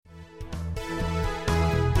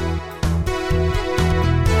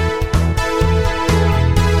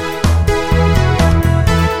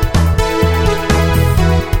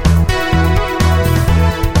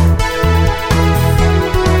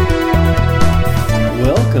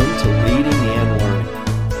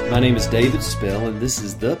My name is David Spell, and this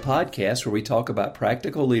is the podcast where we talk about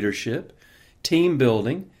practical leadership, team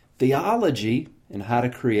building, theology, and how to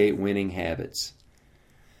create winning habits.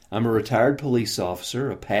 I'm a retired police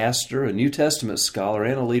officer, a pastor, a New Testament scholar,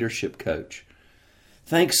 and a leadership coach.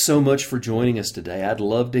 Thanks so much for joining us today. I'd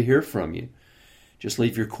love to hear from you. Just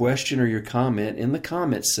leave your question or your comment in the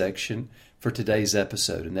comments section for today's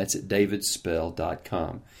episode, and that's at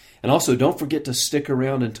davidspell.com. And also, don't forget to stick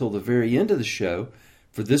around until the very end of the show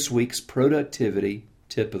for this week's productivity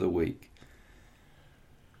tip of the week.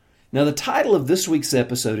 Now, the title of this week's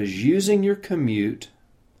episode is Using Your Commute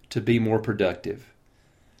to Be More Productive.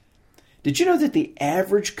 Did you know that the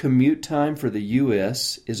average commute time for the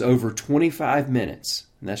U.S. is over 25 minutes?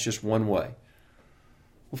 And that's just one way.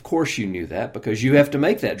 Of course you knew that because you have to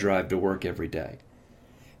make that drive to work every day.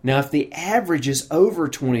 Now, if the average is over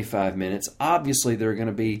 25 minutes, obviously there are going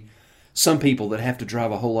to be some people that have to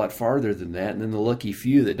drive a whole lot farther than that, and then the lucky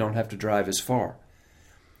few that don't have to drive as far.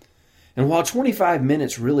 And while 25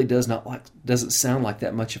 minutes really doesn't sound like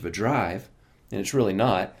that much of a drive, and it's really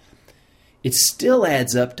not, it still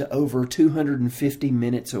adds up to over 250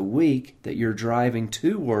 minutes a week that you're driving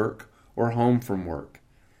to work or home from work.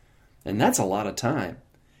 And that's a lot of time.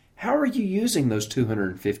 How are you using those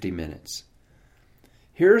 250 minutes?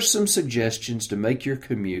 Here are some suggestions to make your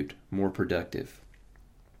commute more productive.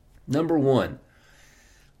 Number 1,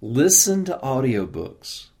 listen to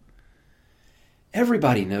audiobooks.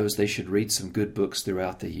 Everybody knows they should read some good books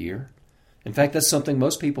throughout the year. In fact, that's something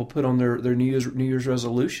most people put on their New Year's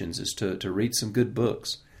resolutions is to read some good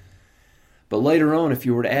books. But later on, if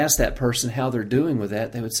you were to ask that person how they're doing with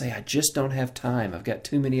that, they would say, I just don't have time. I've got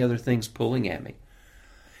too many other things pulling at me.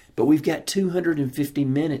 But we've got 250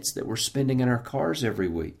 minutes that we're spending in our cars every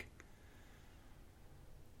week.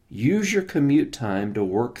 Use your commute time to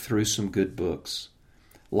work through some good books.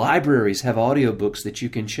 Libraries have audiobooks that you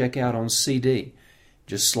can check out on CD.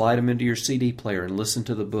 Just slide them into your CD player and listen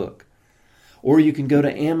to the book. Or you can go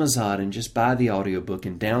to Amazon and just buy the audiobook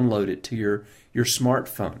and download it to your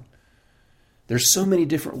smartphone. There's so many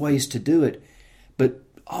different ways to do it, but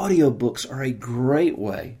audiobooks are a great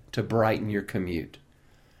way to brighten your commute.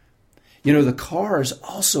 You know, the car is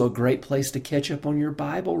also a great place to catch up on your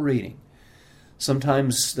Bible reading.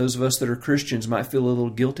 Sometimes those of us that are Christians might feel a little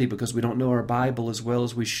guilty because we don't know our Bible as well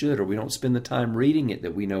as we should, or we don't spend the time reading it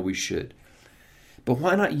that we know we should. But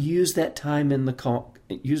why not use that time in the car?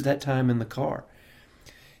 If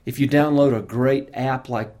you download a great app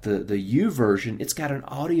like the YouVersion, it's got an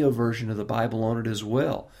audio version of the Bible on it as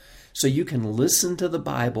well. So you can listen to the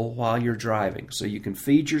Bible while you're driving. So you can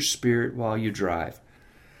feed your spirit while you drive.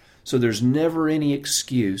 So there's never any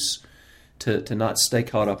excuse to not stay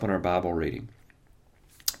caught up on our Bible reading.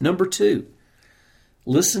 Number 2,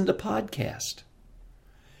 listen to podcasts.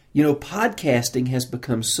 You know, podcasting has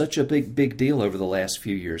become such a big deal over the last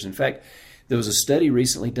few years. In fact, there was a study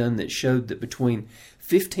recently done that showed that between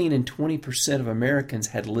 15 and 20% of Americans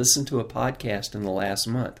had listened to a podcast in the last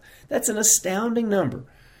month. That's an astounding number.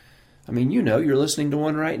 I mean, you know, you're listening to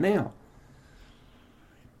one right now.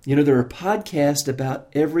 You know, there are podcasts about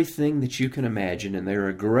everything that you can imagine, and they're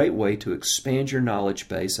a great way to expand your knowledge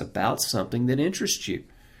base about something that interests you.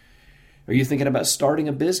 Are you thinking about starting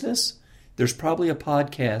a business? There's probably a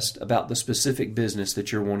podcast about the specific business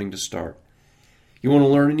that you're wanting to start. You want to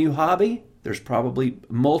learn a new hobby? There's probably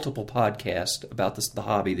multiple podcasts about the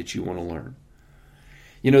hobby that you want to learn.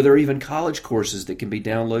 You know, there are even college courses that can be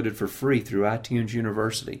downloaded for free through iTunes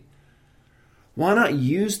University. Why not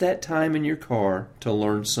use that time in your car to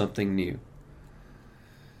learn something new?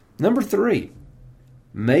 Number 3,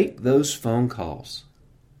 make those phone calls.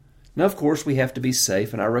 Now, of course, we have to be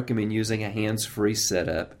safe, and I recommend using a hands-free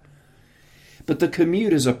setup. But the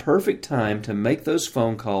commute is a perfect time to make those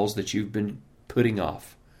phone calls that you've been putting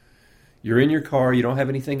off. You're in your car, you don't have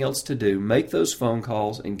anything else to do. Make those phone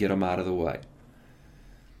calls and get them out of the way.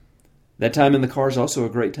 That time in the car is also a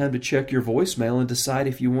great time to check your voicemail and decide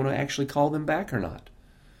if you want to actually call them back or not.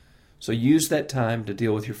 So use that time to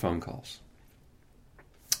deal with your phone calls.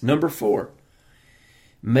 Number 4,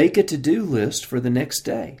 make a to-do list for the next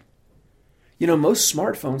day. You know, most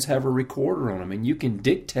smartphones have a recorder on them, and you can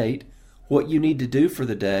dictate what you need to do for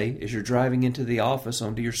the day as you're driving into the office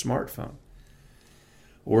onto your smartphone.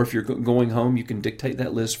 Or if you're going home, you can dictate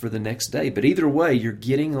that list for the next day. But either way, you're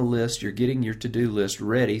getting a list, you're getting your to-do list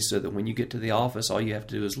ready so that when you get to the office, all you have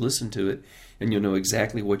to do is listen to it, and you'll know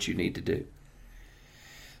exactly what you need to do.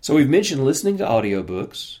 So we've mentioned listening to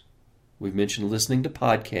audiobooks. We've mentioned listening to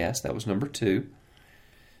podcasts. That was number 2.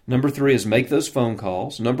 Number 3 is make those phone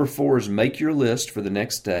calls. Number 4 is make your list for the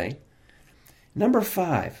next day. Number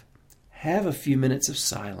 5, have a few minutes of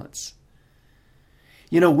silence.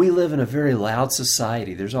 We live in a very loud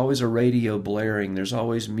society. There's always a radio blaring. There's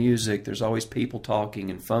always music. There's always people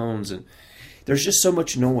talking and phones. And there's just so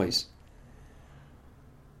much noise.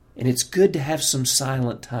 And it's good to have some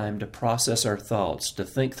silent time to process our thoughts, to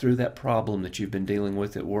think through that problem that you've been dealing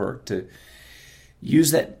with at work, to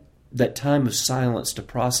use that time of silence to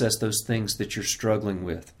process those things that you're struggling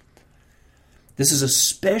with. This is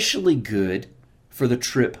especially good for the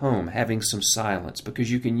trip home, having some silence,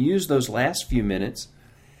 because you can use those last few minutes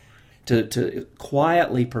to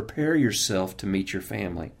quietly prepare yourself to meet your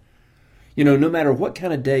family. No matter what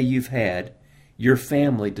kind of day you've had, your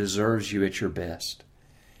family deserves you at your best.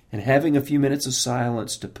 And having a few minutes of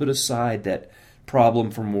silence to put aside that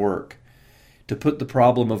problem from work, to put the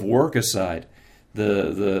problem of work aside,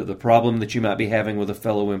 the problem that you might be having with a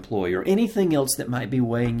fellow employee, or anything else that might be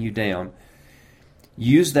weighing you down,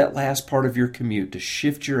 use that last part of your commute to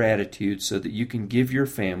shift your attitude so that you can give your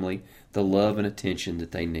family the love and attention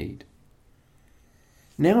that they need.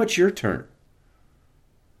 Now it's your turn.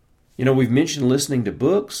 We've mentioned listening to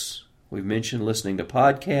books. We've mentioned listening to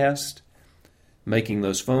podcasts, making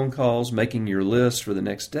those phone calls, making your list for the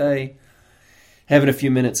next day, having a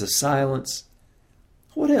few minutes of silence.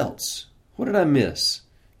 What else? What did I miss?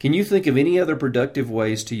 Can you think of any other productive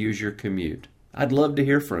ways to use your commute? I'd love to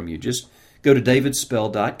hear from you. Just go to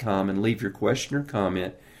davidspell.com and leave your question or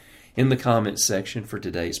comment in the comments section for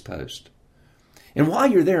today's post. And while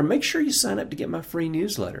you're there, make sure you sign up to get my free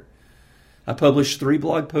newsletter. I publish 3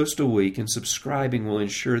 blog posts a week, and subscribing will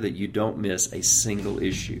ensure that you don't miss a single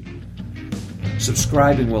issue.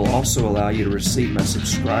 Subscribing will also allow you to receive my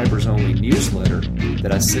subscribers-only newsletter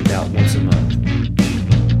that I send out once a month.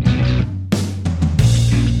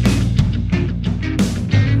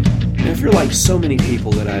 Now, if you're like so many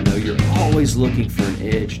people that I know, you're always looking for an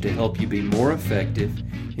edge to help you be more effective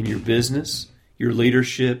in your business, your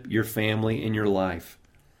leadership, your family, and your life.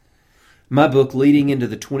 My book, Leading into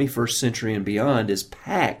the 21st Century and Beyond, is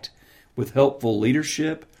packed with helpful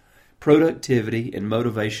leadership, productivity, and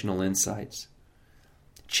motivational insights.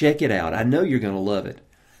 Check it out. I know you're going to love it.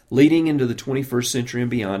 Leading into the 21st Century and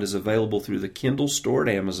Beyond is available through the Kindle store at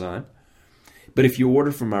Amazon. But if you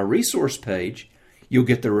order from my resource page, you'll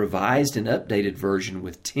get the revised and updated version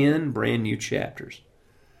with 10 brand new chapters.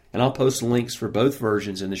 And I'll post links for both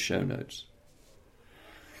versions in the show notes.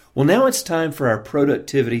 Well, now it's time for our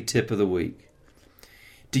productivity tip of the week.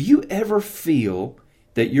 Do you ever feel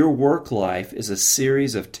that your work life is a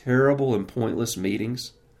series of terrible and pointless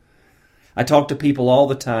meetings? I talk to people all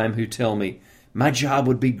the time who tell me, my job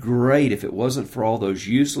would be great if it wasn't for all those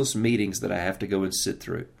useless meetings that I have to go and sit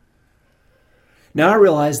through. Now I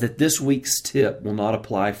realize that this week's tip will not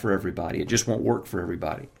apply for everybody. It just won't work for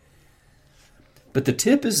everybody. But the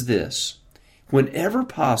tip is this: whenever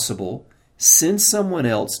possible, send someone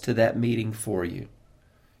else to that meeting for you.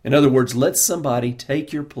 In other words, let somebody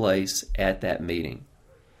take your place at that meeting.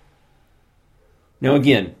 Now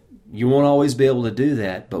again, you won't always be able to do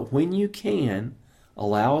that, but when you can,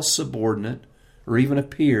 allow a subordinate or even a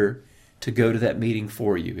peer to go to that meeting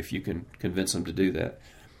for you if you can convince them to do that.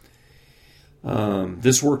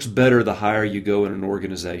 This works better the higher you go in an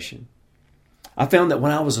organization. I found that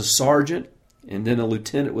when I was a sergeant and then a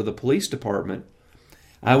lieutenant with a police department,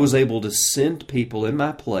 I was able to send people in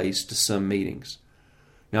my place to some meetings.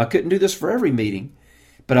 Now, I couldn't do this for every meeting,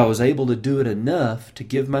 but I was able to do it enough to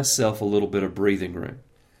give myself a little bit of breathing room.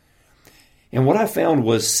 And what I found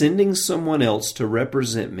was sending someone else to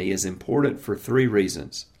represent me is important for 3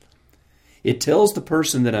 reasons. It tells the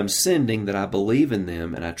person that I'm sending that I believe in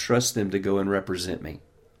them and I trust them to go and represent me.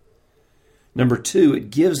 Number 2,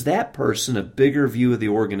 it gives that person a bigger view of the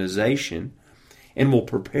organization and will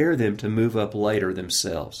prepare them to move up later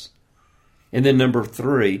themselves. And then number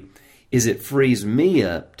 3 is it frees me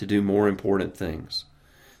up to do more important things.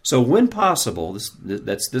 So when possible,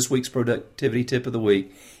 that's this week's productivity tip of the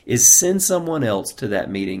week, is send someone else to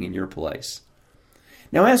that meeting in your place.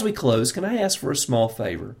 Now as we close, can I ask for a small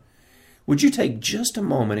favor? Would you take just a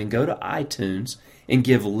moment and go to iTunes and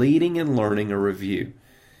give Leading and Learning a review?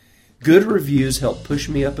 Good reviews help push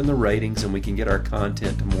me up in the ratings and we can get our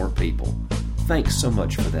content to more people. Thanks so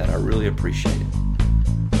much for that. I really appreciate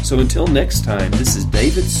it. So until next time, this is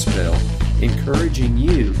David Spell encouraging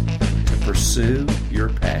you to pursue your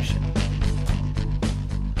passion.